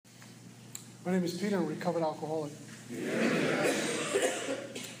My name is Peter, I'm a recovered alcoholic.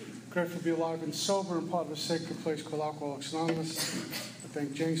 Grateful to be alive and sober and part of a sacred place called Alcoholics Anonymous. I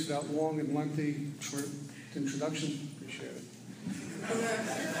thank James for that long and lengthy introduction. Appreciate it.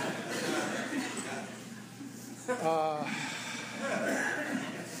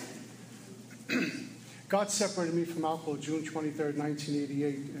 God separated me from alcohol June 23rd,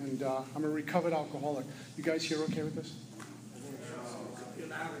 1988, and I'm a recovered alcoholic. You guys here okay with this?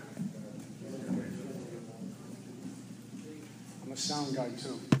 I'm a sound guy,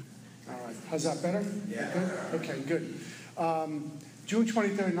 too. All right. How's that better? Yeah. Good? Okay, good. June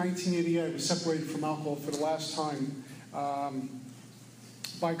 23rd, 1988, I was separated from alcohol for the last time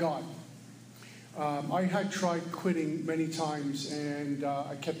by God. I had tried quitting many times, and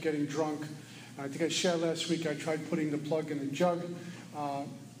I kept getting drunk. I think I shared last week, I tried putting the plug in the jug,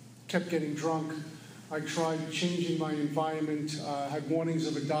 kept getting drunk. I tried changing my environment, had warnings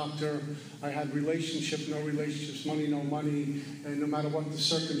of a doctor. I had relationship, no relationships, money, no money, and no matter what the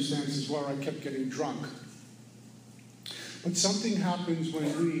circumstances were, I kept getting drunk. But something happens when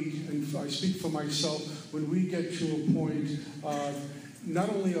we, and I speak for myself, when we get to a point of not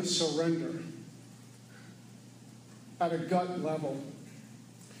only a surrender at a gut level,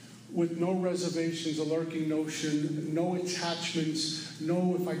 with no reservations, a lurking notion, no attachments,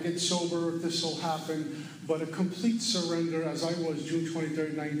 no if I get sober, this will happen, but a complete surrender as I was June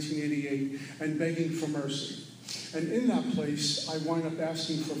 23rd, 1988, and begging for mercy. And in that place, I wind up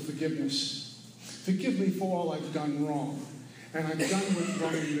asking for forgiveness. Forgive me for all I've done wrong, and I'm done with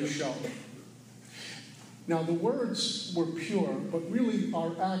running the show. Now, the words were pure, but really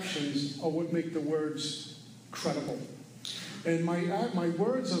our actions are what make the words credible. And my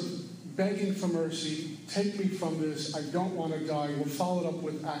words of begging for mercy, take me from this, I don't want to die, were followed up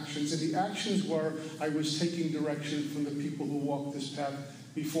with actions. And the actions were, I was taking direction from the people who walked this path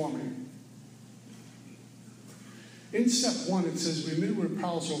before me. In step one, it says, we admit we're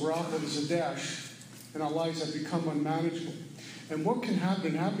powerless over alcohol. There's a dash, and our lives have become unmanageable. And what can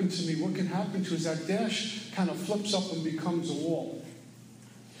happen to me, what can happen to is that dash kind of flips up and becomes a wall.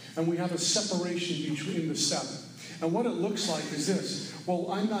 And we have a separation between the step. And what it looks like is this.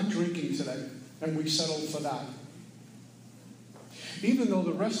 Well, I'm not drinking today, and we settle for that. Even though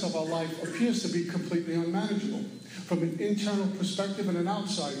the rest of our life appears to be completely unmanageable, from an internal perspective and an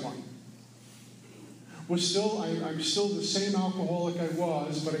outside one. I'm still the same alcoholic I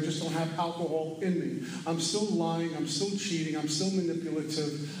was, but I just don't have alcohol in me. I'm still lying, I'm still cheating, I'm still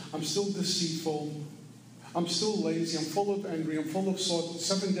manipulative, I'm still deceitful, I'm still lazy, I'm full of envy, I'm full of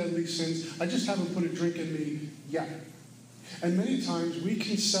 7 deadly sins. I just haven't put a drink in me yet. And many times we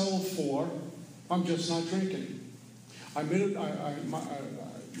can settle for, I'm just not drinking.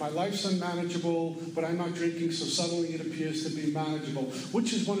 My life's unmanageable, but I'm not drinking, so suddenly it appears to be manageable,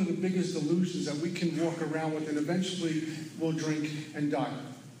 which is one of the biggest delusions that we can walk around with, and eventually we'll drink and die.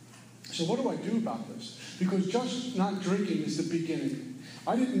 So what do I do about this? Because just not drinking is the beginning.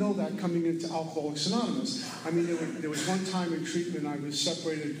 I didn't know that coming into Alcoholics Anonymous. I mean, there was one time in treatment I was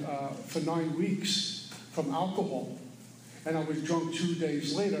separated for 9 weeks from alcohol. And I was drunk 2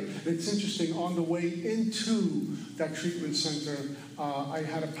 days later. And it's interesting, on the way into that treatment center, I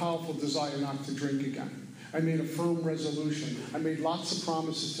had a powerful desire not to drink again. I made a firm resolution. I made lots of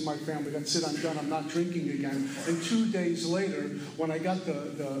promises to my family. That's it, I'm done, I'm not drinking again. And 2 days later, when I got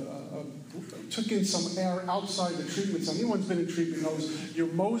took in some air outside the treatment center. Anyone's been in treatment knows you're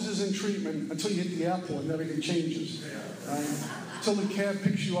Moses in treatment until you hit the airport and everything changes. Right? Until the cab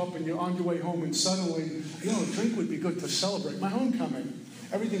picks you up and you're on your way home, and suddenly, a drink would be good to celebrate my homecoming.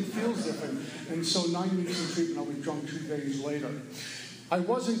 Everything feels different. And so 9 weeks in treatment, I was drunk 2 days later. I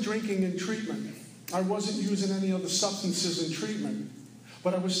wasn't drinking in treatment. I wasn't using any other substances in treatment.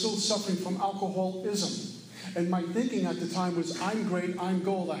 But I was still suffering from alcoholism. And my thinking at the time was, I'm great, I'm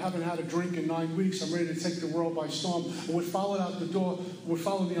gold, I haven't had a drink in 9 weeks, I'm ready to take the world by storm. And what followed me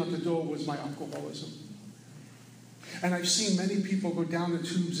out the door was my alcoholism. And I've seen many people go down the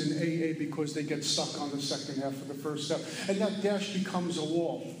tubes in AA because they get stuck on the second half of the first step. And that dash becomes a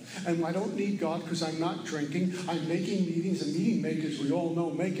wall. And I don't need God because I'm not drinking. I'm making meetings, and meeting makers, we all know,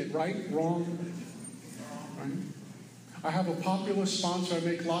 make it, right? Wrong? Right? I have a popular sponsor, I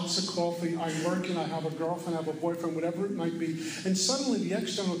make lots of coffee, I'm working, I have a girlfriend, I have a boyfriend, whatever it might be. And suddenly the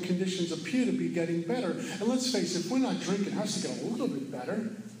external conditions appear to be getting better. And let's face it, if we're not drinking, it has to get a little bit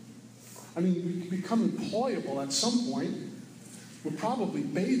better. I mean, we become employable at some point. We're probably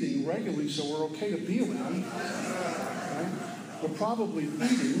bathing regularly, so we're okay to be around. Right? We're probably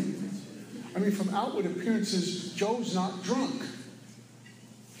eating. I mean, from outward appearances, Joe's not drunk.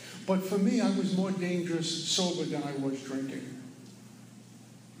 But for me, I was more dangerous sober than I was drinking.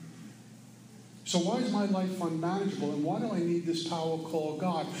 So why is my life unmanageable, and why do I need this power called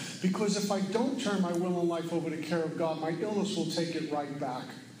God? Because if I don't turn my will and life over to the care of God, my illness will take it right back.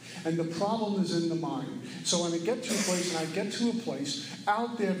 And the problem is in the mind. So when I get to a place, and I get to a place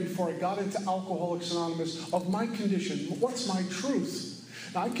out there before I got into Alcoholics Anonymous, of my condition, what's my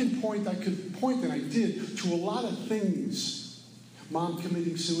truth? Now I could point, and I did, to a lot of things. Mom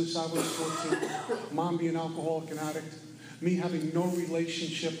committing suicide when I was 14, mom being an alcoholic and addict, me having no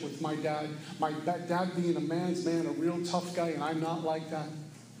relationship with my dad dad being a man's man, a real tough guy, and I'm not like that.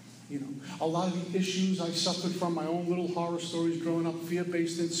 You know, a lot of the issues I suffered from, my own little horror stories growing up,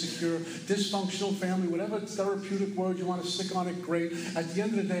 fear-based, insecure, dysfunctional family, whatever therapeutic word you want to stick on it, great. At the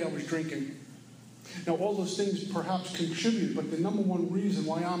end of the day, I was drinking. Now, all those things perhaps contribute, but the number one reason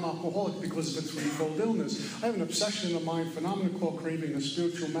why I'm alcoholic is because of a threefold illness. I have an obsession in the mind, phenomenon called craving, a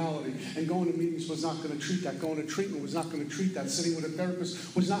spiritual malady, and going to meetings was not going to treat that. Going to treatment was not going to treat that. Sitting with a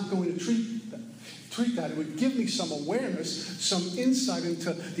therapist was not going to treat that. It would give me some awareness, some insight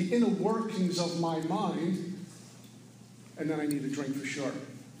into the inner workings of my mind, and then I need a drink for sure.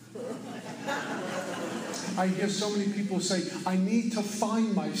 I hear so many people say, I need to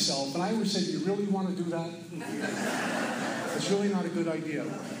find myself. And I always say, do you really want to do that? It's really not a good idea.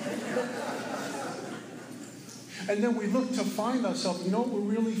 And then we look to find ourselves. You know what we're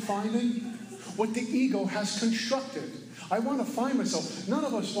really finding? What the ego has constructed. I want to find myself. None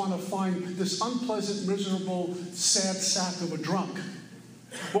of us want to find this unpleasant, miserable, sad sack of a drunk.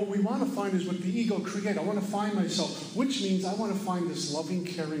 What we want to find is what the ego created. I want to find myself, which means I want to find this loving,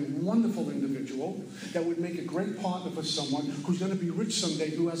 caring, wonderful individual that would make a great partner for someone who's going to be rich someday,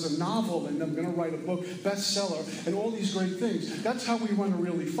 who has a novel and I'm going to write a book, bestseller, and all these great things. That's how we want to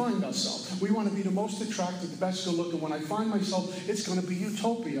really find ourselves. We want to be the most attractive, the best good looking. When I find myself, it's going to be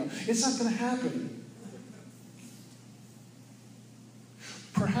utopia. It's not going to happen.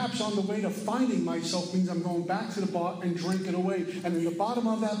 Perhaps on the way to finding myself means I'm going back to the bar and drinking away. And in the bottom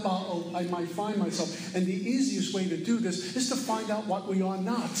of that bottle, I might find myself. And the easiest way to do this is to find out what we are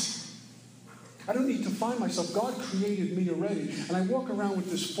not. I don't need to find myself. God created me already. And I walk around with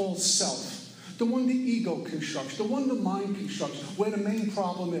this false self. The one the ego constructs. The one the mind constructs. Where the main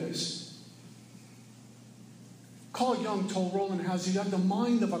problem is. Carl Jung told Roland Hazard, you have the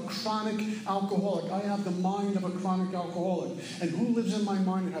mind of a chronic alcoholic. I have the mind of a chronic alcoholic. And who lives in my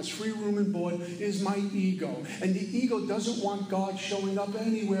mind and has free room and board is my ego. And the ego doesn't want God showing up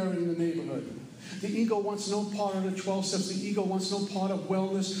anywhere in the neighborhood. The ego wants no part of the 12 steps. The ego wants no part of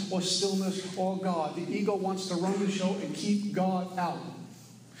wellness or stillness or God. The ego wants to run the show and keep God out.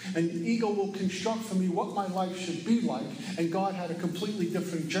 And the ego will construct for me what my life should be like. And God had a completely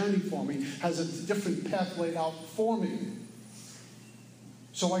different journey for me, has a different path laid out for me.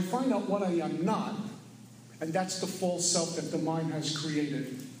 So I find out what I am not, and that's the false self that the mind has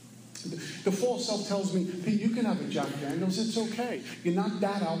created. The false self tells me, Pete, you can have a Jack Daniels, it's okay. You're not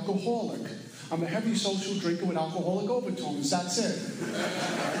that alcoholic. I'm a heavy social drinker with alcoholic overtones, that's it.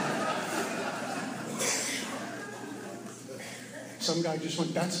 Some guy just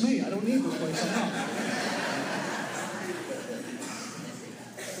went, that's me. I don't need this place. I'm not.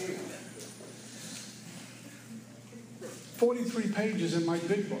 43 pages in my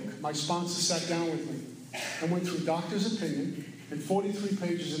big book. My sponsor sat down with me and went through doctor's opinion and 43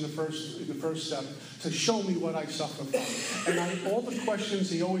 pages in the first step to show me what I suffer from. And all the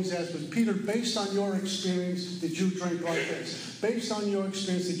questions he always asked was, Peter, based on your experience, did you drink like this? Based on your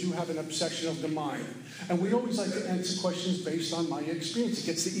experience, did you have an obsession of the mind? And we always like to answer questions based on my experience. It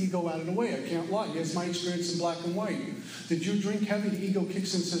gets the ego out of the way. I can't lie. Here's my experience in black and white. Did you drink heavy? The ego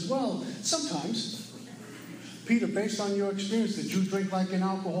kicks in and says, well, sometimes. Peter, based on your experience, did you drink like an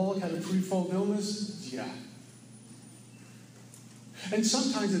alcoholic, had a threefold illness? Yeah. And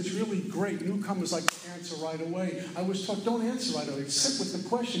sometimes it's really great. Newcomers like to answer right away. I was taught, don't answer right away. Sit with the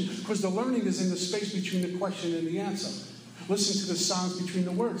question, because the learning is in the space between the question and the answer. Listen to the sounds between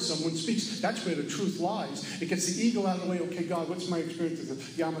the words. Someone speaks. That's where the truth lies. It gets the ego out of the way. Okay, God, what's my experience?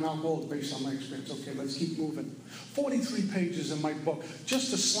 Yeah, I'm an alcoholic based on my experience. Okay, let's keep moving. 43 pages in my book just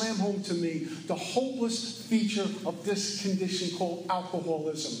to slam home to me the hopeless feature of this condition called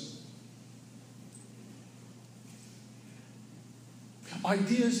alcoholism.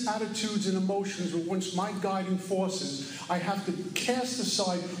 Ideas, attitudes, and emotions were once my guiding forces. I have to cast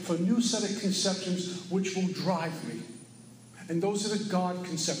aside for a new set of conceptions which will drive me. And those are the God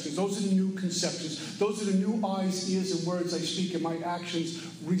conceptions. Those are the new conceptions. Those are the new eyes, ears, and words I speak, and my actions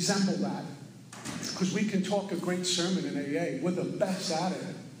resemble that. Because we can talk a great sermon in AA. We're the best at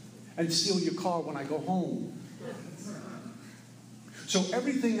it. And steal your car when I go home. So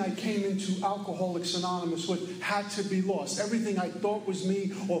everything I came into Alcoholics Anonymous with had to be lost. Everything I thought was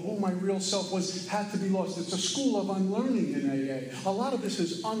me or who my real self was had to be lost. It's a school of unlearning in AA. A lot of this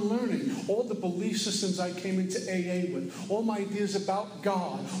is unlearning. All the belief systems I came into AA with, all my ideas about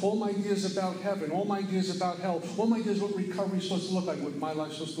God, all my ideas about heaven, all my ideas about hell, all my ideas what recovery is supposed to look like, what my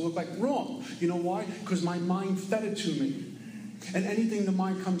life is supposed to look like. Wrong. You know why? Because my mind fed it to me. And anything the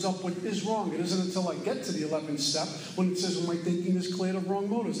mind comes up with is wrong. It isn't until I get to the 11th step when it says, when my thinking is cleared of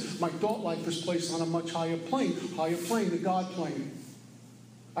wrong motives. My thought life is placed on a much higher plane, the God plane.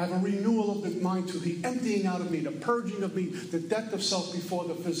 I have a renewal of the mind to the emptying out of me, the purging of me, the death of self before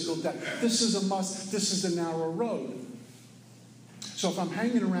the physical death. This is a must. This is the narrow road. So if I'm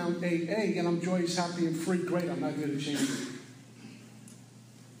hanging around AA and I'm joyous, happy, and free, great, I'm not here to change it.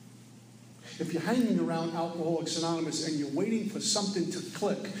 If you're hanging around Alcoholics Anonymous and you're waiting for something to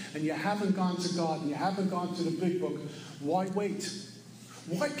click and you haven't gone to God and you haven't gone to the big book, why wait?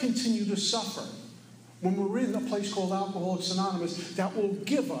 Why continue to suffer when we're in a place called Alcoholics Anonymous that will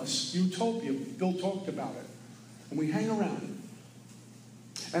give us utopia? Bill talked about it. And we hang around.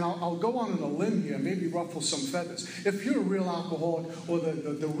 And I'll go on a limb here, maybe ruffle some feathers. If you're a real alcoholic or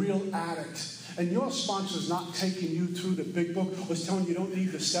the real addict, and your sponsor's not taking you through the big book, was telling you don't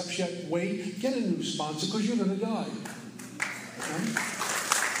need the steps yet, wait, get a new sponsor because you're going to die. Right?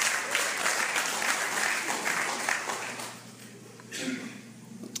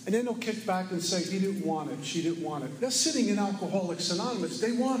 And then they'll kick back and say, he didn't want it, she didn't want it. They're sitting in Alcoholics Anonymous.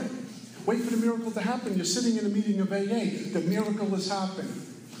 They want it. Wait for the miracle to happen. You're sitting in a meeting of AA. The miracle has happened.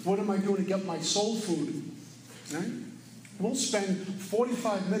 What am I doing to get my soul food? Right? We'll spend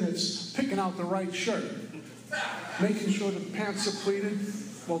 45 minutes picking out the right shirt, making sure the pants are pleated.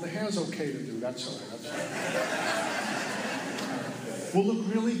 Well, the hair's okay to do. That's all right. We'll look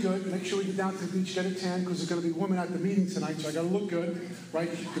really good. Make sure we get down to the beach, get a tan, because there's going to be women at the meeting tonight, so I got to look good,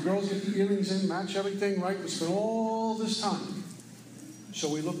 right? The girls get the earrings in, match everything, right? We spend all this time, so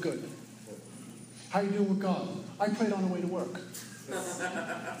we look good. How you doing with God? I prayed on the way to work.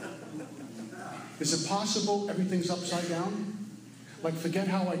 Is it possible everything's upside down? Like, forget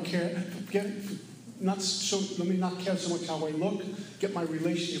how I care. Let me not care so much how I look. Get my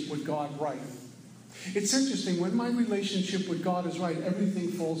relationship with God right. It's interesting. When my relationship with God is right, everything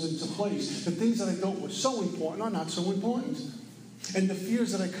falls into place. The things that I thought were so important are not so important. And the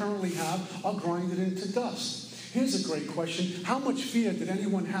fears that I currently have are grinded into dust. Here's a great question. How much fear did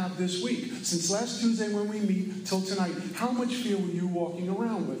anyone have this week? Since last Tuesday when we meet till tonight, how much fear were you walking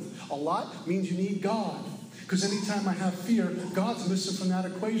around with? A lot means you need God. Because anytime I have fear, God's missing from that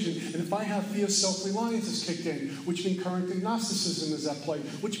equation. And if I have fear, self-reliance is kicked in, which means current agnosticism is at play,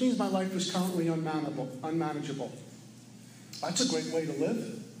 which means my life is currently unmanageable. That's a great way to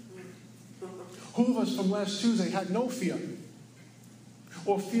live. Who of us from last Tuesday had no fear?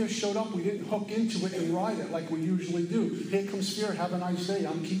 Or fear showed up, we didn't hook into it and ride it like we usually do. Here comes fear, have a nice day,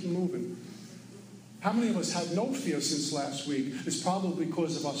 I'm keeping moving. How many of us had no fear since last week? It's probably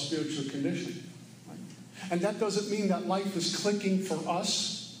because of our spiritual condition. Right? And that doesn't mean that life is clicking for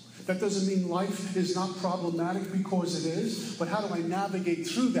us. That doesn't mean life is not problematic, because it is. But how do I navigate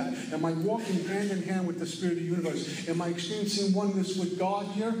through that? Am I walking hand in hand with the Spirit of the universe? Am I experiencing oneness with God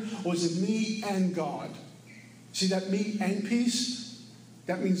here? Or is it me and God? See that me and peace?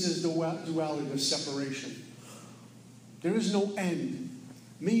 That means there's duality, there's separation. There is no end.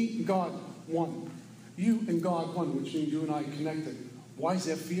 Me and God, one. You and God, one, which means you and I connected. Why is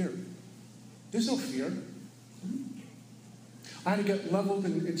there fear? There's no fear. I had to get leveled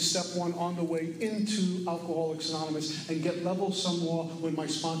in step one on the way into Alcoholics Anonymous and get leveled some more when my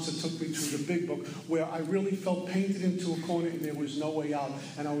sponsor took me to the big book, where I really felt painted into a corner and there was no way out.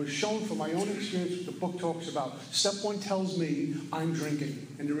 And I was shown from my own experience what the book talks about. Step one tells me I'm drinking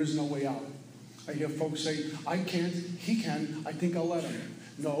and there is no way out. I hear folks say, I can't, he can, I think I'll let him.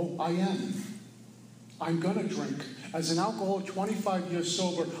 No, I am. I'm going to drink. As an alcoholic, 25 years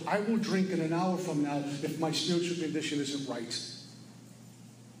sober, I will drink in an hour from now if my spiritual condition isn't right.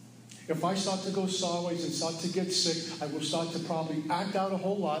 If I start to go sideways and start to get sick, I will start to probably act out a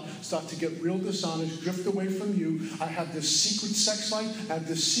whole lot, start to get real dishonest, drift away from you. I have this secret sex life, I have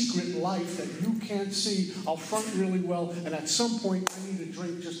this secret life that you can't see. I'll front really well, and at some point I need a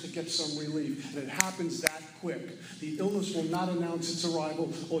drink just to get some relief. And it happens that quick. The illness will not announce its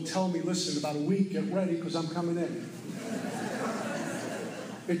arrival or tell me, listen, about a week, get ready because I'm coming in.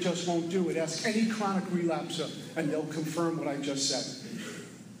 It just won't do it. Ask any chronic relapser, and they'll confirm what I just said.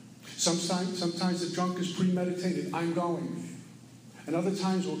 Sometimes the drunk is premeditated. I'm going. And other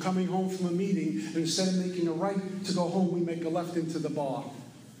times we're coming home from a meeting, and instead of making a right to go home, we make a left into the bar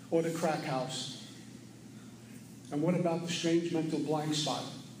or the crack house. And what about the strange mental blind spot?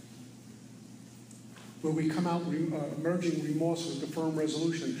 Where we come out emerging remorse with the firm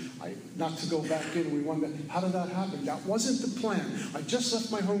resolution not to go back in. We wonder, how did that happen? That wasn't the plan. I just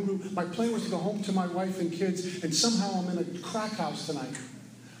left my home group. My plan was to go home to my wife and kids, and somehow I'm in a crack house tonight.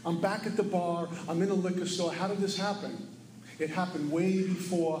 I'm back at the bar. I'm in a liquor store. How did this happen? It happened way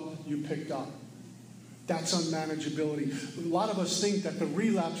before you picked up. That's unmanageability. A lot of us think that the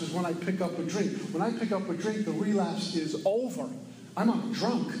relapse is when I pick up a drink. When I pick up a drink, the relapse is over. I'm not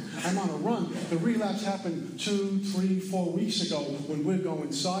drunk. I'm on a run. The relapse happened 2, 3, 4 weeks ago when we're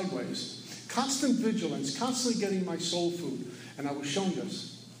going sideways. Constant vigilance, constantly getting my soul food. And I was shown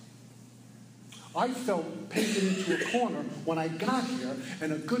this. I felt painted into a corner when I got here,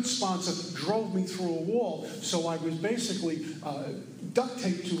 and a good sponsor drove me through a wall. So I was basically duct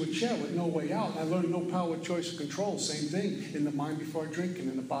taped to a chair with no way out. And I learned no power, choice, or control. Same thing in the mind before I drink and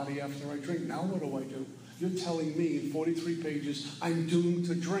in the body after I drink. Now what do I do? You're telling me in 43 pages I'm doomed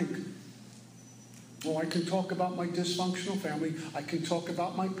to drink. Well, I can talk about my dysfunctional family. I can talk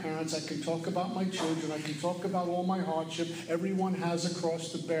about my parents. I can talk about my children. I can talk about all my hardship everyone has a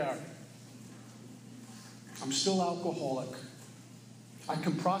cross to bear. I'm still alcoholic. I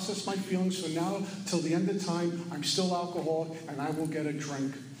can process my feelings from now till the end of time. I'm still alcoholic, and I will get a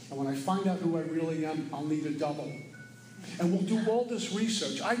drink. And when I find out who I really am, I'll need a double. And we'll do all this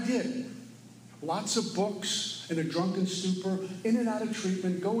research. I did. Lots of books, in a drunken stupor, in and out of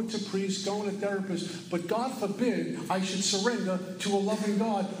treatment, going to priests, going to therapists. But God forbid I should surrender to a loving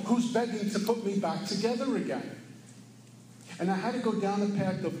God who's begging to put me back together again. And I had to go down a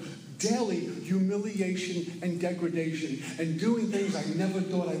path of daily humiliation and degradation, and doing things I never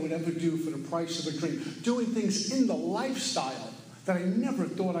thought I would ever do for the price of a drink, doing things in the lifestyle that I never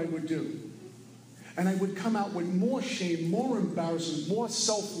thought I would do. And I would come out with more shame, more embarrassment, more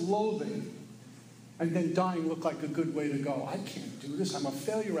self-loathing, and then dying looked like a good way to go. I can't do this. I'm a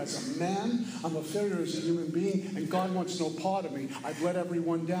failure as a man. I'm a failure as a human being, and God wants no part of me. I've let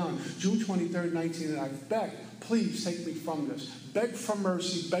everyone down. June 23rd, 19, and I've begged, please take me from this. Beg for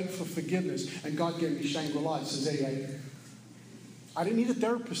mercy, beg for forgiveness. And God gave me Shangri-La. It says AA. I didn't need a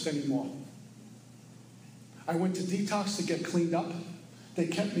therapist anymore. I went to detox to get cleaned up. They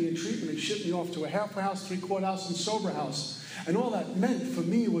kept me in treatment and shipped me off to a halfway house, three-quarter house, and sober house. And all that meant for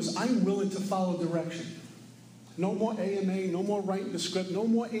me was I'm willing to follow direction. No more AMA, no more writing the script, no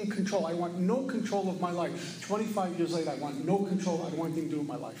more in control. I want no control of my life. 25 years later, I want no control. I don't want anything to do with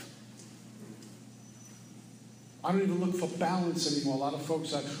my life. I don't even look for balance anymore. A lot of folks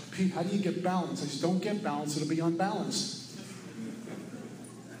say, Pete, how do you get balance? I said, don't get balance. It'll be unbalanced.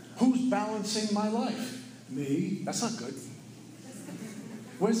 Who's balancing my life? Me. That's not good.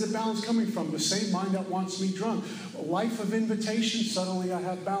 Where's the balance coming from? The same mind that wants me drunk. A life of invitation, suddenly I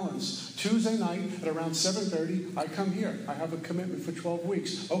have balance. Tuesday night at around 7:30, I come here. I have a commitment for 12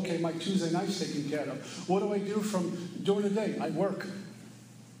 weeks. Okay, my Tuesday night's taken care of. What do I do during the day? I work.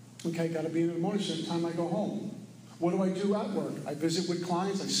 Okay, got to be in the morning, so the time I go home. What do I do at work? I visit with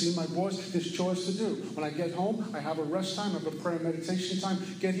clients. I see my boss. There's chores to do. When I get home, I have a rest time. I have a prayer and meditation time.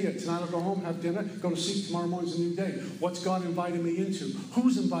 Get here. Tonight I'll go home, have dinner, go to sleep. Tomorrow morning's a new day. What's God inviting me into?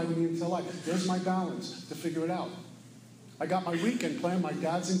 Who's inviting me into life? There's my balance to figure it out. I got my weekend planned. My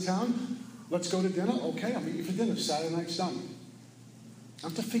dad's in town. Let's go to dinner. Okay, I'll meet you for dinner. Saturday night's done. I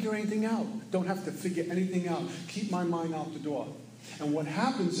don't have to figure anything out. Don't have to figure anything out. Keep my mind out the door. And what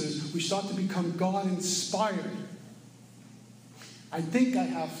happens is we start to become God-inspired. I think I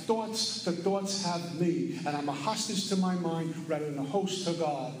have thoughts, the thoughts have me, and I'm a hostage to my mind rather than a host to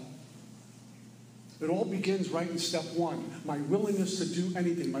God. It all begins right in step one, my willingness to do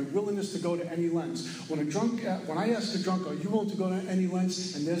anything, my willingness to go to any lengths. When I ask a drunk, are you willing to go to any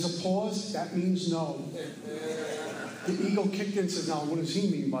lengths, and there's a pause, that means no. The ego kicked in and says, now, what does he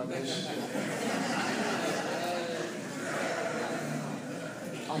mean by this?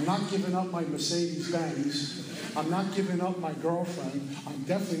 I'm not giving up my Mercedes-Benz. I'm not giving up my girlfriend. I'm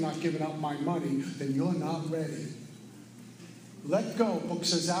definitely not giving up my money. Then you're not ready. Let go. Book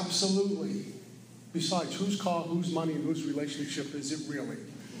says absolutely. Besides, whose car, whose money, and whose relationship is it really?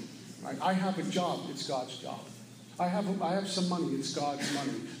 Right? I have a job. It's God's job. I have some money. It's God's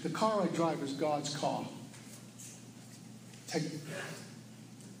money. The car I drive is God's car. Take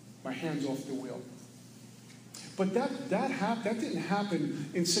my hands off the wheel. But that didn't happen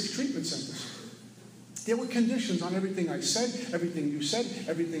in 6 treatment centers. There were conditions on everything I said, everything you said,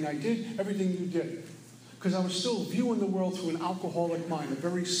 everything I did, everything you did. Because I was still viewing the world through an alcoholic mind, a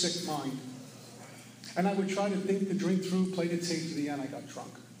very sick mind. And I would try to think the drink through, play the tape to the end, I got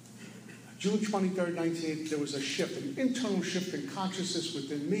drunk. June 23rd, 1980, there was a shift, an internal shift in consciousness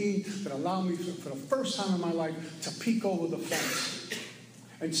within me that allowed me for the first time in my life to peek over the fence.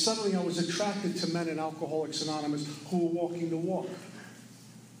 And suddenly I was attracted to men in Alcoholics Anonymous who were walking the walk,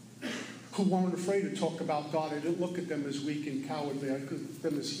 who weren't afraid to talk about God. I didn't look at them as weak and cowardly. I looked at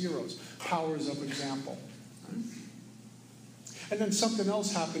them as heroes, powers of example. And then something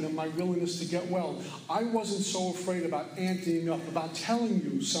else happened in my willingness to get well. I wasn't so afraid about anteing up, about telling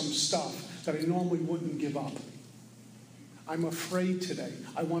you some stuff that I normally wouldn't give up. I'm afraid today.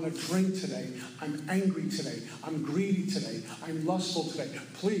 I want to drink today. I'm angry today. I'm greedy today. I'm lustful today.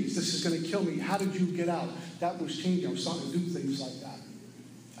 Please, this is going to kill me. How did you get out? That was changing. I was starting to do things like that.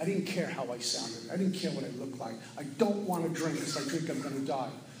 I didn't care how I sounded. I didn't care what I looked like. I don't want to drink. If I drink, I'm going to die.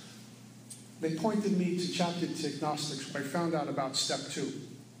 They pointed me to Chapter 2 Gnostics, where I found out about Step 2.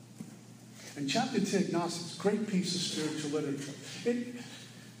 And Chapter 2 Gnostics, great piece of spiritual literature. It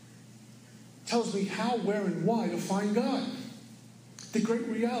tells me how, where, and why to find God. The great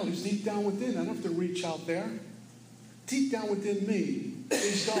reality is deep down within. I don't have to reach out there. Deep down within me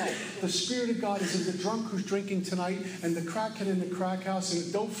is God. The Spirit of God is in the drunk who's drinking tonight, and the crackhead in the crack house, and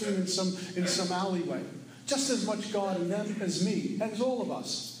the dope fiend in some alleyway. Just as much God in them as me, and as all of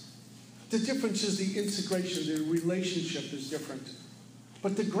us. The difference is the integration, the relationship is different.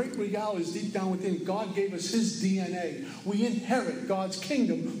 But the great reality is deep down within. God gave us His DNA. We inherit God's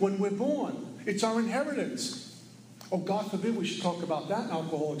kingdom when we're born. It's our inheritance. Oh, God forbid we should talk about that in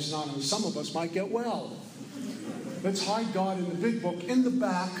Alcoholics Anonymous. Some of us might get well. Let's hide God in the big book, in the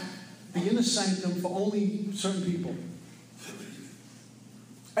back, the inner sanctum for only certain people.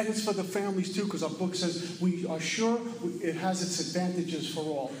 And it's for the families too, because our book says we are sure it has its advantages for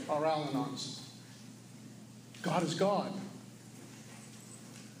all, our Al-Anons. God is God.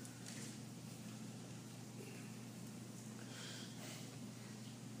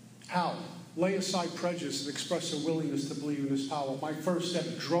 How? Lay aside prejudice and express a willingness to believe in His power. My first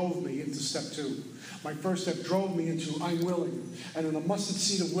step drove me into Step 2. My first step drove me into I'm willing. And in a mustard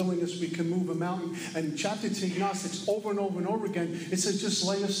seed of willingness, we can move a mountain. And in Chapter 2 Gnostics, over and over and over again, it says just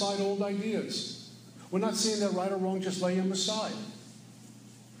lay aside old ideas. We're not saying they're right or wrong, just lay them aside.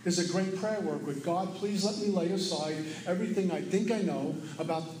 There's a great prayer work with God, please let me lay aside everything I think I know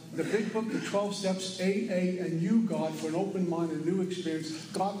about the big book, the 12 steps, AA, and you, God, for an open mind and new experience.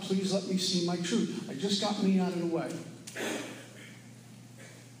 God, please let me see my truth. I just got me out of the way.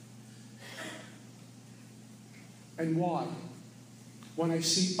 And why? When I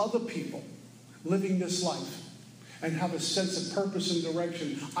see other people living this life and have a sense of purpose and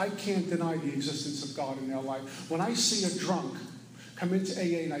direction, I can't deny the existence of God in their life. When I see a drunk come into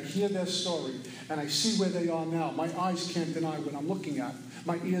AA and I hear their story and I see where they are now, my eyes can't deny what I'm looking at.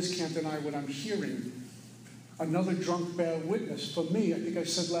 My ears can't deny what I'm hearing. Another drunk bear witness. For me, I think I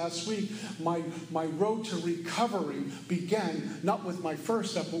said last week, my road to recovery began not with my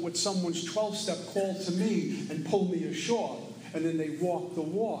first step, but with someone's 12-step call to me and pulled me ashore. And then they walked the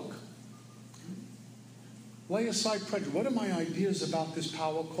walk. Lay aside prejudice. What are my ideas about this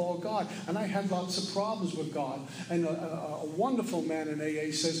power called God? And I had lots of problems with God. And a wonderful man in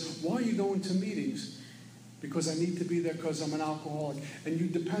AA says, why are you going to meetings? Because I need to be there because I'm an alcoholic. And you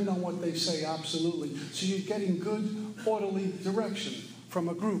depend on what they say, absolutely. So you're getting good, orderly direction from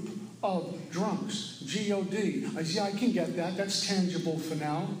a group of drunks. G-O-D. I say, yeah, I can get that. That's tangible for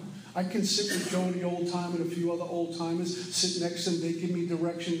now. I can sit with Jody old-timer and a few other old-timers, sit next to them, they give me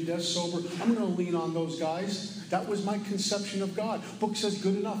direction, dead sober. I'm going to lean on those guys. That was my conception of God. Book says,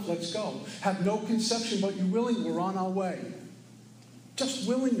 good enough, let's go. Have no conception, but you're willing, we're on our way. Just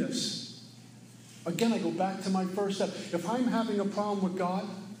willingness. Again, I go back to my first step. If I'm having a problem with God,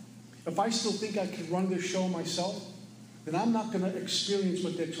 if I still think I can run this show myself, then I'm not going to experience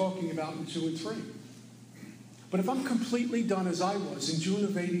what they're talking about in 2 and 3. But if I'm completely done as I was in June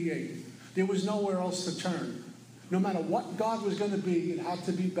of '88, there was nowhere else to turn. No matter what God was going to be, it had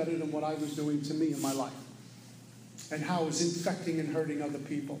to be better than what I was doing to me in my life. And how it was infecting and hurting other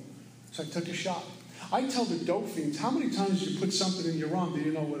people. So I took a shot. I tell the dope fiends, how many times did you put something in your arm, do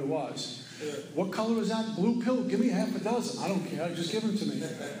you know what it was? What color is that? Blue pill? Give me half a dozen. I don't care. Just give them to me.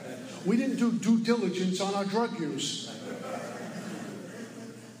 We didn't do due diligence on our drug use.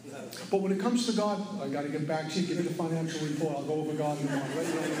 But when it comes to God, I got to get back to you. Give me the financial report. I'll go over God in the morning.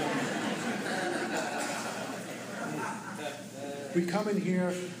 We come in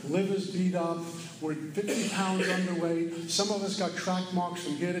here, livers beat up. We're 50 pounds underweight. Some of us got track marks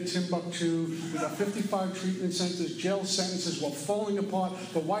from here to Timbuktu. We got 55 treatment centers, jail sentences. We're falling apart.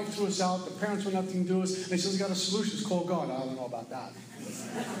 The wife threw us out. The parents were nothing to do with us. They said, we got a solution. It's called God. I don't know about that.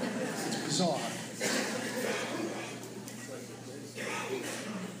 It's bizarre.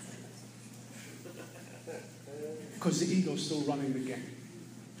 Because the ego's still running the game.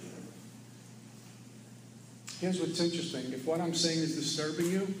 Here's what's interesting. If what I'm saying is disturbing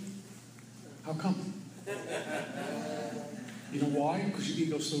you, how come? You know why? Because your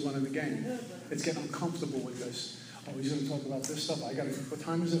ego's still running the game. It's getting uncomfortable with this. Oh, he's going to talk about this stuff. What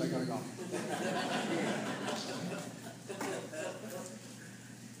time is it? I got to go.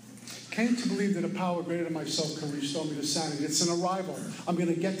 Came to believe that a power greater than myself can restore me to sanity. It's an arrival. I'm going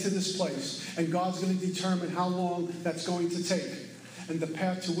to get to this place, and God's going to determine how long that's going to take and the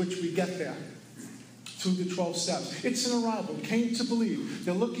path to which we get there through the 12 steps. It's an arrival. Came to believe.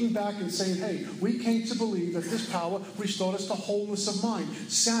 They're looking back and saying, hey, we came to believe that this power restored us to wholeness of mind,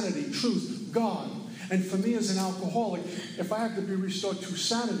 sanity, truth, God. And for me as an alcoholic, if I have to be restored to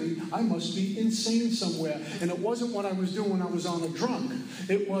sanity, I must be insane somewhere. And it wasn't what I was doing when I was on a drunk.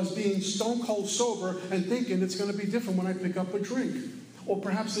 It was being stone cold sober and thinking it's going to be different when I pick up a drink. Or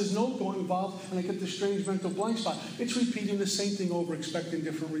perhaps there's no thought involved and I get this strange mental blank spot. It's repeating the same thing over, expecting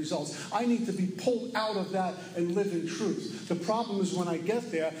different results. I need to be pulled out of that and live in truth. The problem is when I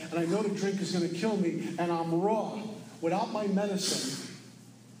get there and I know the drink is going to kill me and I'm raw, without my medicine,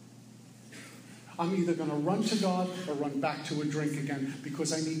 I'm either going to run to God or run back to a drink again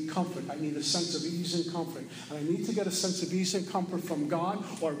because I need comfort. I need a sense of ease and comfort. And I need to get a sense of ease and comfort from God,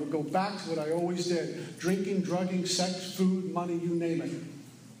 or I will go back to what I always did. Drinking, drugging, sex, food, money, you name it. And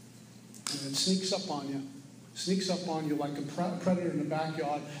it sneaks up on you. Sneaks up on you like a predator in the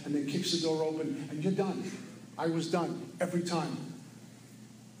backyard and then kicks the door open and you're done. I was done every time.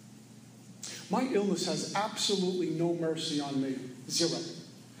 My illness has absolutely no mercy on me. Zero.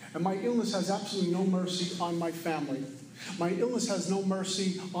 And my illness has absolutely no mercy on my family. My illness has no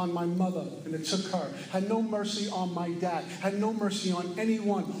mercy on my mother, and it took her. Had no mercy on my dad. Had no mercy on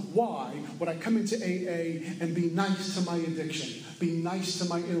anyone. Why would I come into AA and be nice to my addiction? Be nice to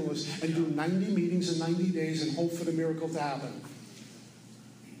my illness and do 90 meetings in 90 days and hope for the miracle to happen?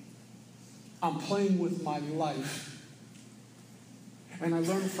 I'm playing with my life. And I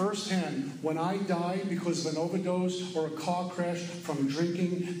learned firsthand, when I die because of an overdose or a car crash from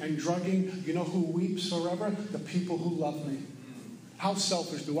drinking and drugging, you know who weeps forever? The people who love me. How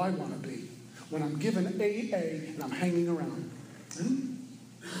selfish do I want to be when I'm given AA and I'm hanging around?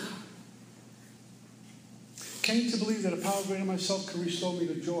 Came to believe that a power greater than myself could restore me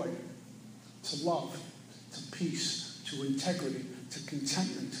to joy, to love, to peace, to integrity, to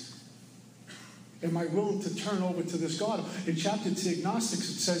contentment. Am I willing to turn over to this God? In chapter 2, Agnostics,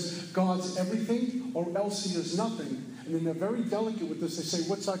 it says God's everything or else he is nothing. And then they're very delicate with this. They say,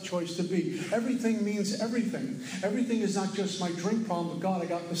 what's our choice to be? Everything means everything. Everything is not just my drink problem, but God, I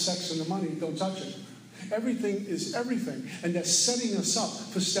got the sex and the money. Don't touch it. Everything is everything. And they're setting us up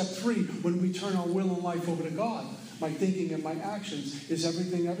for step 3 when we turn our will and life over to God. My thinking and my actions. Is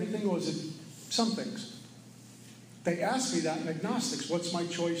everything everything, or is it some things? They asked me that in Agnostics, what's my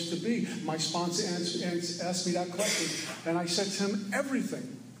choice to be? My sponsor asked me that question, and I said to him,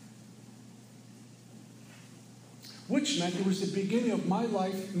 everything. Which meant it was the beginning of my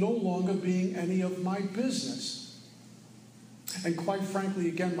life no longer being any of my business. And quite frankly,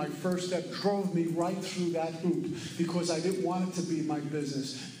 again, my first step drove me right through that hoop because I didn't want it to be my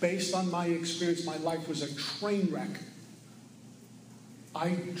business. Based on my experience, my life was a train wreck.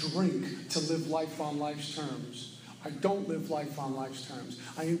 I drink to live life on life's terms. I don't live life on life's terms.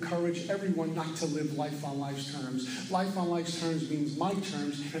 I encourage everyone not to live life on life's terms. Life on life's terms means my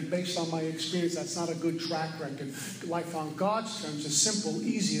terms, and based on my experience, that's not a good track record. Life on God's terms is simple,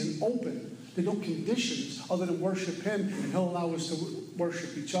 easy, and open. There are no conditions other than worship him, and he'll allow us to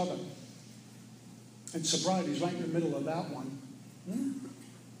worship each other. And sobriety is right in the middle of that one.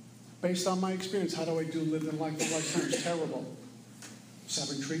 Based on my experience, how do I do live in life on life's terms? Terrible.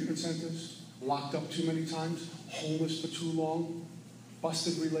 7 treatment centers, locked up too many times, homeless for too long,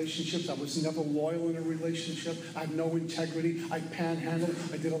 busted relationships. I was never loyal in a relationship. I had no integrity. I panhandled.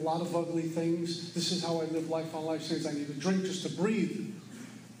 I did a lot of ugly things. This is how I live life on life's terms. I need a drink just to breathe.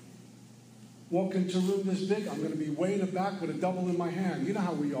 Walk into a room this big, I'm going to be way in the back with a double in my hand. You know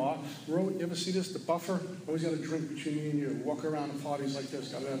how we are. You ever see this, the buffer? Always got a drink between me and you. Walk around at parties like this,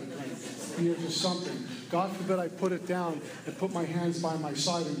 got to have a drink. And here's just something. God forbid I put it down and put my hands by my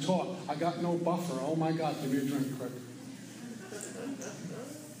side and talk. I got no buffer. Oh my God, give me a drink quick.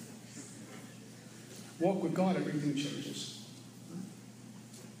 Walk with God, everything changes.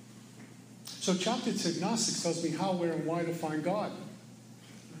 So chapter 2 Agnostics tells me how, where, and why to find God.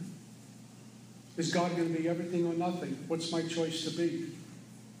 Is God going to be everything or nothing? What's my choice to be?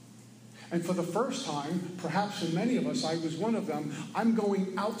 And for the first time, perhaps for many of us, I was one of them, I'm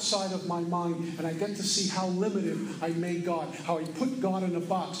going outside of my mind, and I get to see how limited I made God, how I put God in a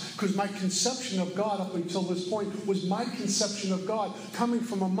box. Because my conception of God up until this point was my conception of God coming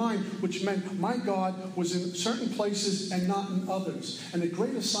from a mind which meant my God was in certain places and not in others. And the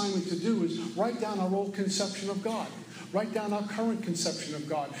great assignment to do is write down our old conception of God. Write down our current conception of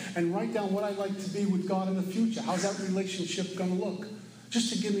God. And write down what I'd like to be with God in the future. How's that relationship going to look?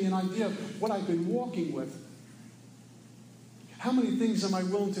 Just to give me an idea of what I've been walking with. How many things am I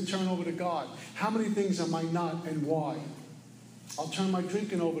willing to turn over to God? How many things am I not, and why? I'll turn my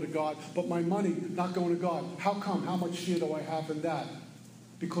drinking over to God, but my money not going to God. How come? How much fear do I have in that?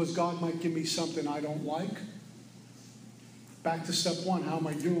 Because God might give me something I don't like? Back to step one, how am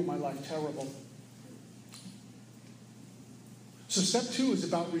I doing my life? Terrible. So step two is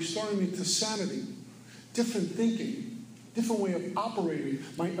about restoring me to sanity, different thinking, different way of operating.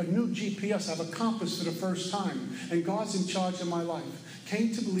 A new GPS, I have a compass for the first time, and God's in charge of my life.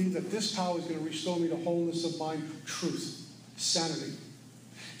 Came to believe that this power is going to restore me to wholeness of mind, truth, sanity.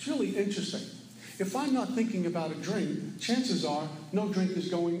 It's really interesting. If I'm not thinking about a drink, chances are no drink is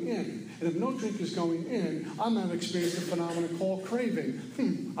going in. And if no drink is going in, I'm not experiencing a phenomenon called craving.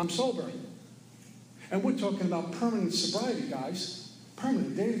 I'm sober. And we're talking about permanent sobriety, guys.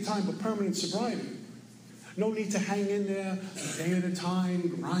 Permanent, day at a time, but permanent sobriety. No need to hang in there a day at a time,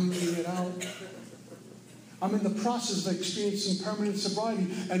 grinding it out. I'm in the process of experiencing permanent sobriety,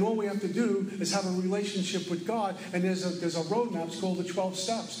 and all we have to do is have a relationship with God, and there's a roadmap. It's called the 12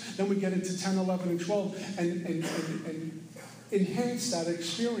 steps. Then we get into 10, 11, and 12 and enhance that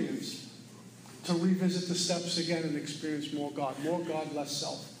experience to revisit the steps again and experience more God, less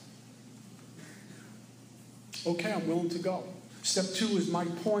self. Okay, I'm willing to go. Step two is my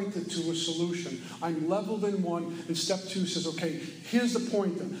pointer to a solution. I'm leveled in one, and step two says, okay, here's the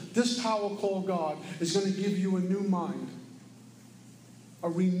pointer. This power called God is going to give you a new mind, a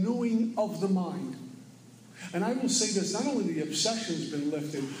renewing of the mind. And I will say this, not only the obsession's been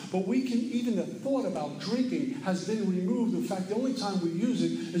lifted, but even the thought about drinking has been removed. In fact, the only time we use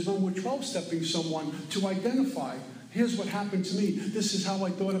it is when we're 12-stepping someone to identify. Here's what happened to me. This is how I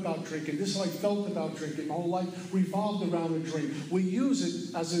thought about drinking. This is how I felt about drinking. My whole life revolved around the drink. We use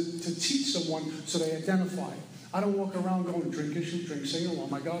it to teach someone so they identify. I don't walk around going, drink issue, drink signal. Oh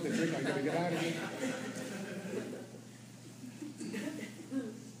my God, they drink. I got to get out of here.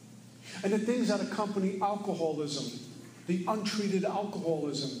 And the things that accompany alcoholism, the untreated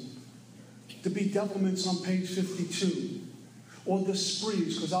alcoholism, the bedevilments on page 52. Or the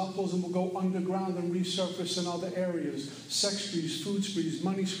sprees, because alcoholism will go underground and resurface in other areas. Sex sprees, food sprees,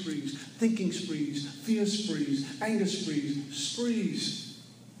 money sprees, thinking sprees, fear sprees, anger sprees.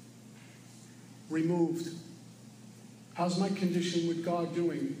 Removed. How's my condition with God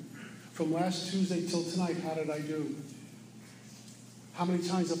doing? From last Tuesday till tonight, how did I do? How many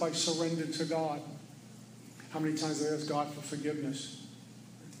times have I surrendered to God? How many times have I asked God for forgiveness?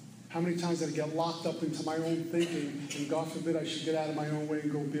 How many times did I get locked up into my own thinking, and God forbid I should get out of my own way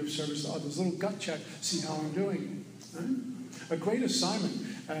and go be of service to others? A little gut check, see how I'm doing. Right? A great assignment.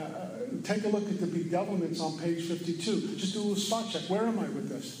 Take a look at the bedevilments on page 52. Just do a little spot check. Where am I with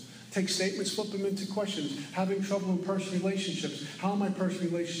this? Take statements, flip them into questions. Having trouble in personal relationships. How are my personal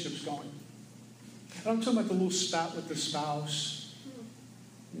relationships going? And I'm talking about the little spat with the spouse.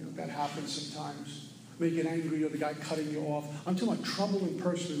 That happens sometimes. Make it angry or the guy cutting you off. I'm talking about trouble in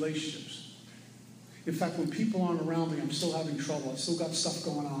personal relationships. In fact, when people aren't around me, I'm still having trouble. I still got stuff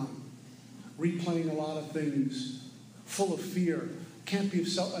going on. Replaying a lot of things. Full of fear. Can't be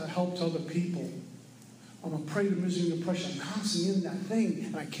of help to other people. I'm a prey to misery and depression. I'm constantly in that thing,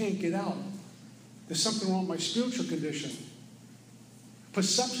 and I can't get out. There's something wrong with my spiritual condition.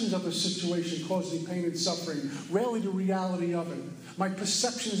 Perceptions of a situation cause me pain and suffering. Rarely the reality of it. My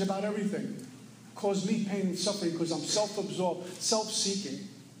perceptions about everything cause me pain and suffering because I'm self-absorbed, self-seeking.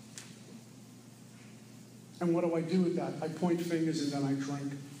 And what do I do with that? I point fingers and then I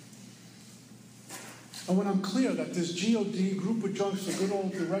drink. And when I'm clear that this GOD, group of drunks, the good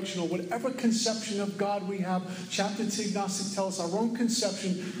old directional, whatever conception of God we have, chapter 2 Gnostic tells us our own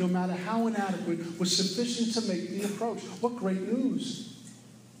conception, no matter how inadequate, was sufficient to make the approach. What great news.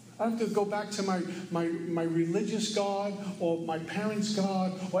 I don't have to go back to my religious God or my parents'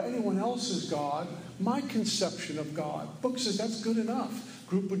 God or anyone else's God. My conception of God. Book says that's good enough.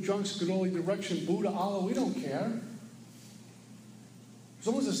 Group of drunks, good holy direction, Buddha, Allah, we don't care. As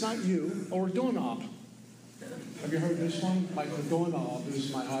long as it's not you or a doorknob. Have you heard this one? Like the doorknob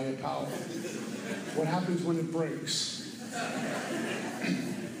is my higher power. What happens when it breaks?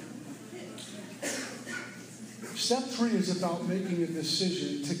 Step 3 is about making a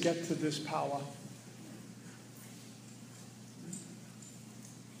decision to get to this power.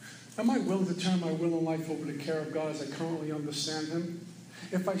 Am I willing to turn my will and life over to the care of God as I currently understand Him?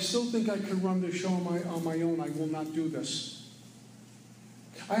 If I still think I can run the show on my own, I will not do this.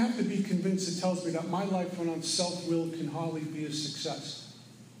 I have to be convinced it tells me that my life run on self-will can hardly be a success.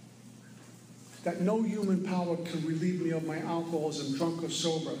 That no human power can relieve me of my alcoholism, drunk or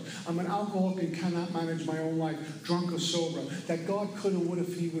sober. I'm an alcoholic and cannot manage my own life, drunk or sober. That God could and would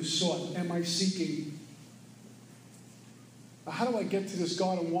if He was sought. Am I seeking? How do I get to this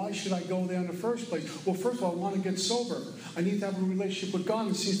God, and why should I go there in the first place? Well, first of all, I want to get sober. I need to have a relationship with God.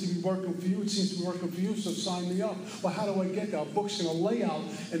 It seems to be working for you. It seems to be working for you, so sign me up. Well, how do I get there? Our book's going to lay out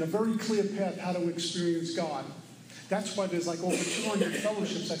in a very clear path how to experience God. That's why there's like over 200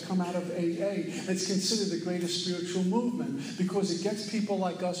 fellowships that come out of AA. And it's considered the greatest spiritual movement because it gets people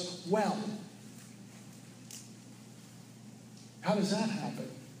like us well. How does that happen?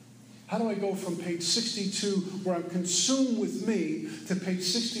 How do I go from page 62, where I'm consumed with me, to page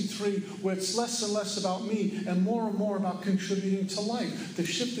 63, where it's less and less about me and more about contributing to life? The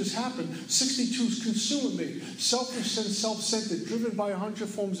shift has happened. 62 is consumed with me. Selfish and self-centered, driven by 100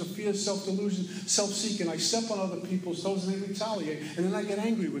 forms of fear, self-delusion, self-seeking. I step on other people's toes and they retaliate, and then I get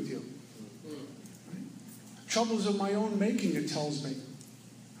angry with you. Right? Troubles of my own making, it tells me,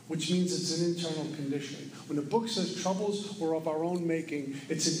 which means it's an internal condition. When the book says troubles were of our own making,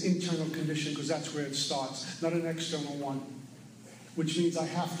 it's an internal condition because that's where it starts, not an external one. Which means I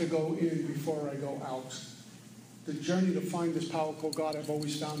have to go in before I go out. The journey to find this power called God, I've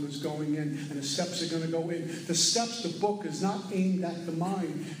always found, is going in, and the steps are going to go in. The steps, the book, is not aimed at the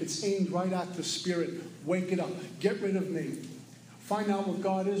mind. It's aimed right at the spirit. Wake it up. Get rid of me. Find out what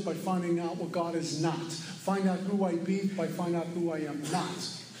God is by finding out what God is not. Find out who I be by finding out who I am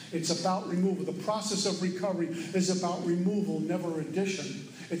not. It's about removal. The process of recovery is about removal, never addition.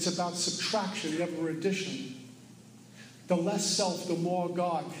 It's about subtraction, never addition. The less self, the more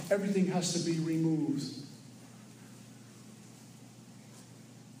God. Everything has to be removed.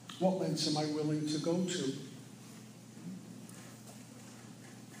 What lengths am I willing to go to?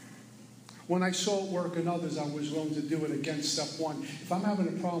 When I saw it work in others, I was willing to do it against step 1. If I'm having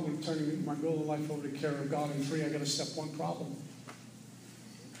a problem with turning my will and life over to the care of God, and 3, I got a step 1 problem.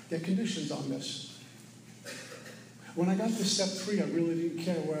 There are conditions on this. When I got to step 3, I really didn't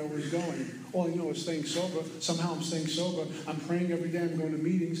care where I was going. All I know is staying sober. Somehow I'm staying sober. I'm praying every day. I'm going to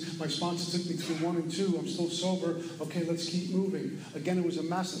meetings. My sponsor took me through 1 and 2. I'm still sober. Okay, let's keep moving. Again, it was a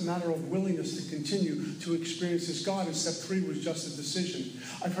matter of willingness to continue to experience this God. And step 3 was just a decision.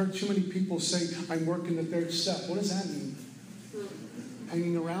 I've heard too many people say, I'm working the 3rd step. What does that mean?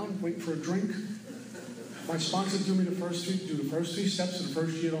 Hanging around, waiting for a drink? My sponsor do me the first 3, do the first 3 steps, and the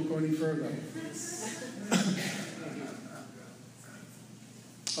first year don't go any further.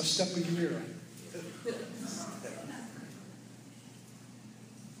 A step a year.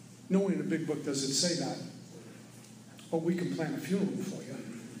 Nowhere in the big book does it say that. But we can plan a funeral for you.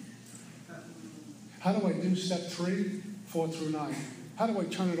 How do I do step 3? 4 through 9. How do I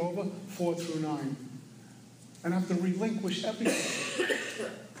turn it over? 4 through 9. And I have to relinquish everything.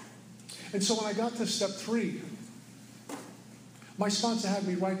 And so when I got to step 3, my sponsor had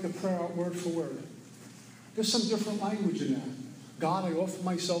me write the prayer out word for word. There's some different language in that. God, I offer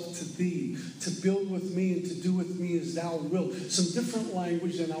myself to Thee, to build with me and to do with me as Thou wilt. Some different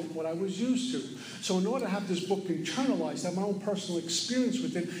language than what I was used to. So in order to have this book internalized, have my own personal experience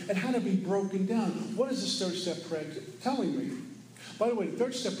with it, it had to be broken down. What is this 3rd step prayer telling me? By the way, the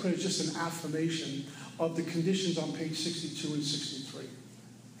 3rd step prayer is just an affirmation of the conditions on page 62 and 63.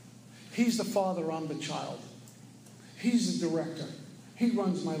 He's the father, I'm the child. He's the director. He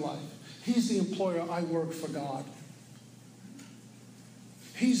runs my life. He's the employer, I work for God.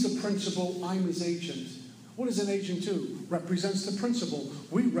 He's the principal, I'm his agent. What does an agent do? Represents the principal.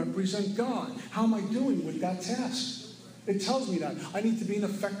 We represent God. How am I doing with that task? It tells me that. I need to be an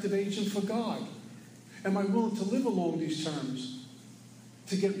effective agent for God. Am I willing to live along these terms?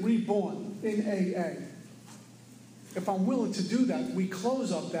 To get reborn in AA? If I'm willing to do that, we close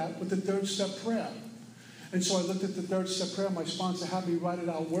up that with the 3rd step prayer. And so I looked at the 3rd step prayer. My sponsor had me write it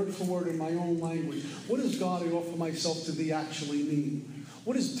out word for word in my own language. What does God, I offer myself to Thee, actually mean?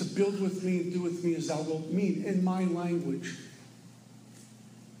 What does to build with me and do with me as Thou wilt mean in my language?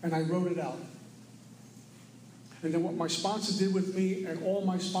 And I wrote it out. And then what my sponsor did with me, and all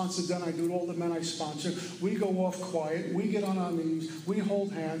my sponsors done, I do with all the men I sponsor, we go off quiet, we get on our knees, we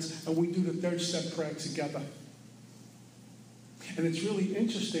hold hands, and we do the 3rd step prayer together. And it's really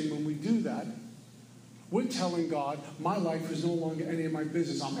interesting when we do that, We're telling God, my life is no longer any of my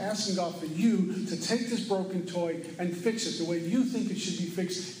business. I'm asking God for you to take this broken toy and fix it the way you think it should be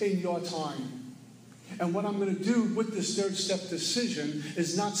fixed in your time. And what I'm going to do with this third step decision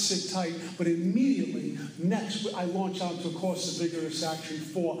is not sit tight, but immediately, next, I launch out to a course of vigorous action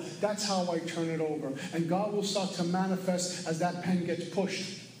 4. That's how I turn it over. And God will start to manifest as that pen gets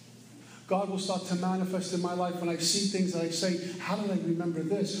pushed. God will start to manifest in my life when I see things that I say, how did I remember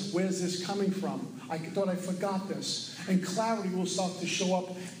this? Where's this coming from? I thought I forgot this. And clarity will start to show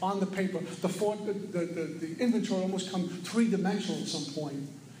up on the paper. The inventory almost comes three-dimensional at some point.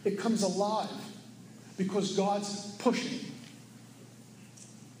 It comes alive because God's pushing.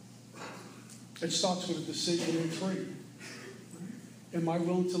 It starts with a decision in 3. Am I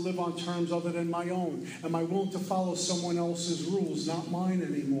willing to live on terms other than my own? Am I willing to follow someone else's rules, not mine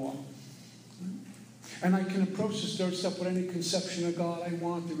anymore? And I can approach this third step with any conception of God I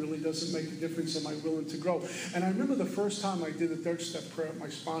want. It really doesn't make a difference. Am I willing to grow? And I remember the first time I did the third step prayer with my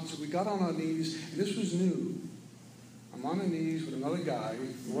sponsor, we got on our knees, and this was new. I'm on the knees with another guy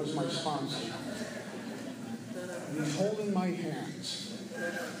who was my sponsor. And he's holding my hands.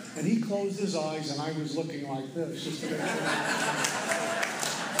 And he closed his eyes, and I was looking like this, just to make sure.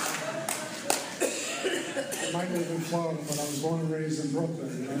 I might live in Florida, but I was born and raised in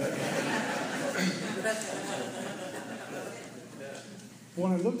Brooklyn. You know?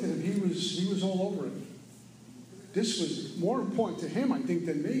 When I looked at him, he was all over it. This was more important to him, I think,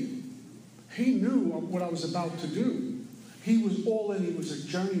 than me. He knew what I was about to do. He was all in. He was a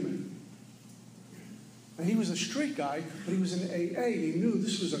journeyman. And he was a street guy, but he was in AA. He knew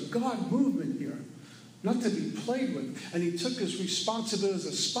this was a God movement here, not to be played with. And he took his responsibility as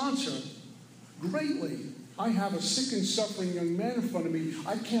a sponsor greatly. I have a sick and suffering young man in front of me.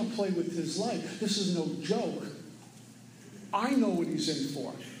 I can't play with his life. This is no joke. I know what he's in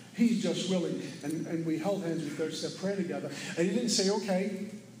for. He's just willing. And we held hands with third step prayer together. And he didn't say, okay,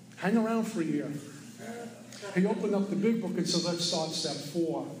 hang around for a year. He opened up the big book and said, let's start step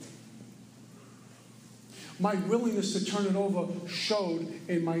 4. My willingness to turn it over showed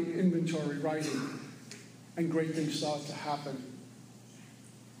in my inventory writing. And great things started to happen.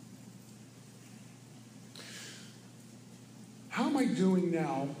 How am I doing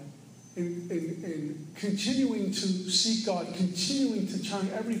now in continuing to seek God, continuing to turn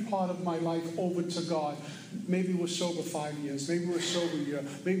every part of my life over to God? Maybe we're sober 5 years. Maybe we're sober a year.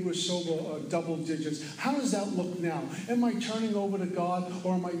 Maybe we're sober double digits. How does that look now? Am I turning over to God,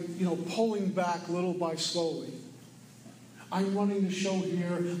 or am I, pulling back little by slowly? I'm running the show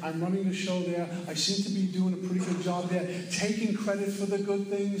here. I'm running the show there. I seem to be doing a pretty good job there, taking credit for the good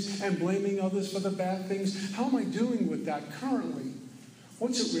things and blaming others for the bad things. How am I doing with that currently?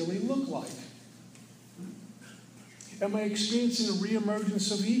 What's it really look like? Am I experiencing a reemergence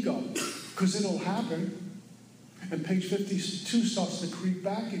of ego? Because it'll happen. And page 52 starts to creep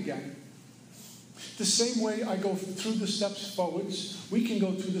back again. The same way I go through the steps forwards, we can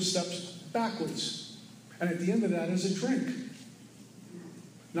go through the steps backwards. And at the end of that is a drink.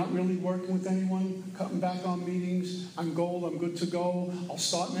 Not really working with anyone, cutting back on meetings. I'm gold, I'm good to go. I'll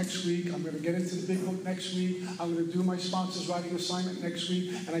start next week. I'm going to get into the big book next week. I'm going to do my sponsor's writing assignment next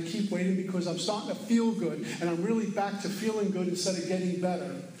week. And I keep waiting because I'm starting to feel good. And I'm really back to feeling good instead of getting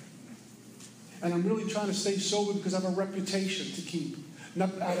better. And I'm really trying to stay sober because I have a reputation to keep.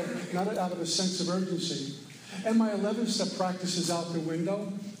 Not out of a sense of urgency. And my 11-step practice is out the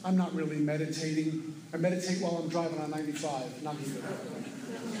window. I'm not really meditating. I meditate while I'm driving on 95. Not even.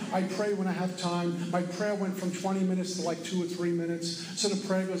 I pray when I have time. My prayer went from 20 minutes to like 2 or 3 minutes. So the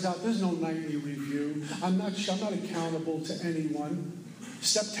prayer goes out. There's no nightly review. I'm not accountable to anyone.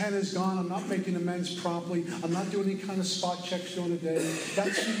 Step 10 is gone. I'm not making amends promptly. I'm not doing any kind of spot checks during the day.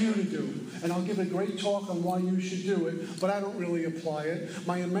 That's for you to do. And I'll give a great talk on why you should do it, but I don't really apply it.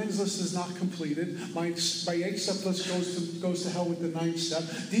 My amends list is not completed. My 8-step list goes to hell with the 9th step.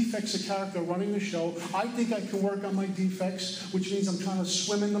 Defects of character running the show. I think I can work on my defects, which means I'm trying to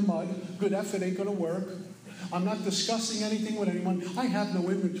swim in the mud. Good effort ain't going to work. I'm not discussing anything with anyone. I have no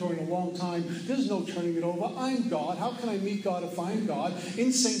inventory in a long time. There's no turning it over. I'm God. How can I meet God if I'm God?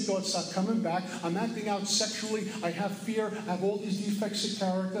 Insane thoughts start coming back. I'm acting out sexually. I have fear. I have all these defects of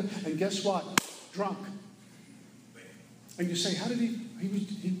character. And guess what? Drunk. And you say, how did he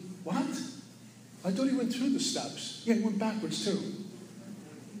what? I thought he went through the steps. Yeah, he went backwards too.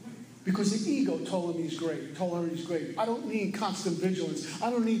 Because the ego told him he's great, told her he's great. I don't need constant vigilance.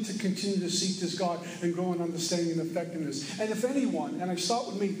 I don't need to continue to seek this God and grow in understanding and effectiveness. And if anyone, and I start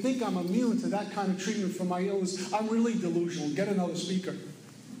with me, think I'm immune to that kind of treatment for my illness, I'm really delusional. Get another speaker.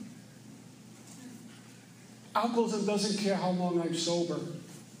 Alcoholism doesn't care how long I'm sober.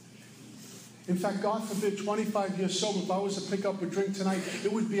 In fact, God forbid, 25 years sober, if I was to pick up a drink tonight,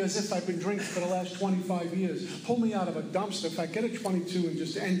 it would be as if I've been drinking for the last 25 years. Pull me out of a dumpster. In fact, get a 22 and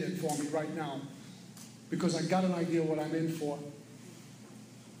just end it for me right now. Because I got an idea what I'm in for.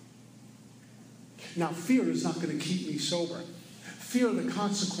 Now, fear is not going to keep me sober. Fear of the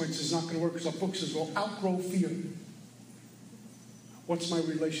consequences is not going to work, because our book says, well, outgrow fear. What's my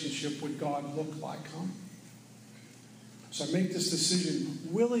relationship with God look like, huh? So I make this decision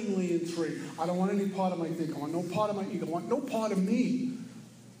willingly in 3. I don't want any part of my thinking. I want no part of my ego. I want no part of me.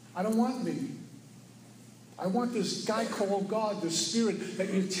 I don't want me. I want this guy called God, the Spirit,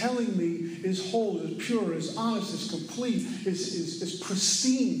 that you're telling me is whole, is pure, is honest, is complete, is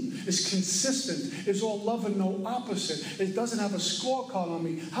pristine, is consistent, is all love and no opposite. It doesn't have a scorecard on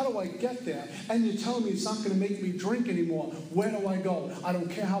me. How do I get there? And you're telling me it's not going to make me drink anymore. Where do I go? I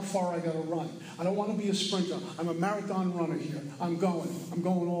don't care how far I got to run. I don't want to be a sprinter. I'm a marathon runner here. I'm going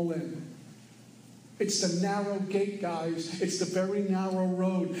all in. It's the narrow gate, guys. It's the very narrow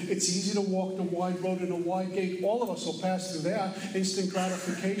road. It's easy to walk the wide road and a wide gate. All of us will pass through there. Instant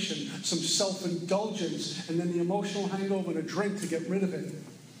gratification, some self-indulgence, and then the emotional hangover and a drink to get rid of it.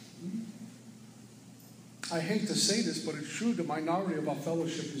 I hate to say this, but it's true. The minority of our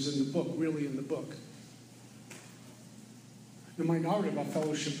fellowship is in the book, really in the book. The minority of our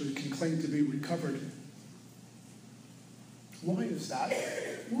fellowship can claim to be recovered. Why is that?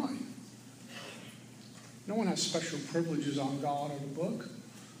 Why? No one has special privileges on God or the book.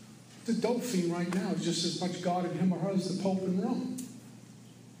 The dope fiend right now is just as much God in him or her as the Pope in Rome.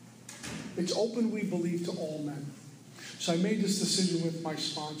 It's open, we believe, to all men. So I made this decision with my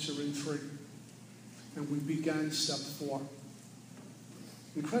sponsor in 3. And we began step 4.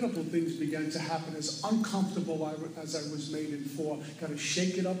 Incredible things began to happen. As uncomfortable as I was made in 4. Got to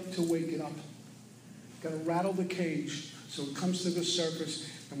shake it up to wake it up. Got to rattle the cage so it comes to the surface.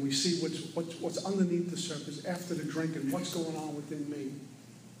 And we see what's underneath the surface after the drink and what's going on within me.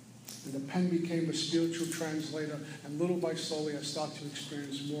 And the pen became a spiritual translator. And little by slowly, I start to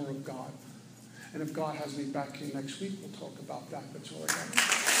experience more of God. And if God has me back here next week, we'll talk about that. That's all I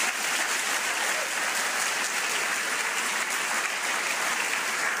got.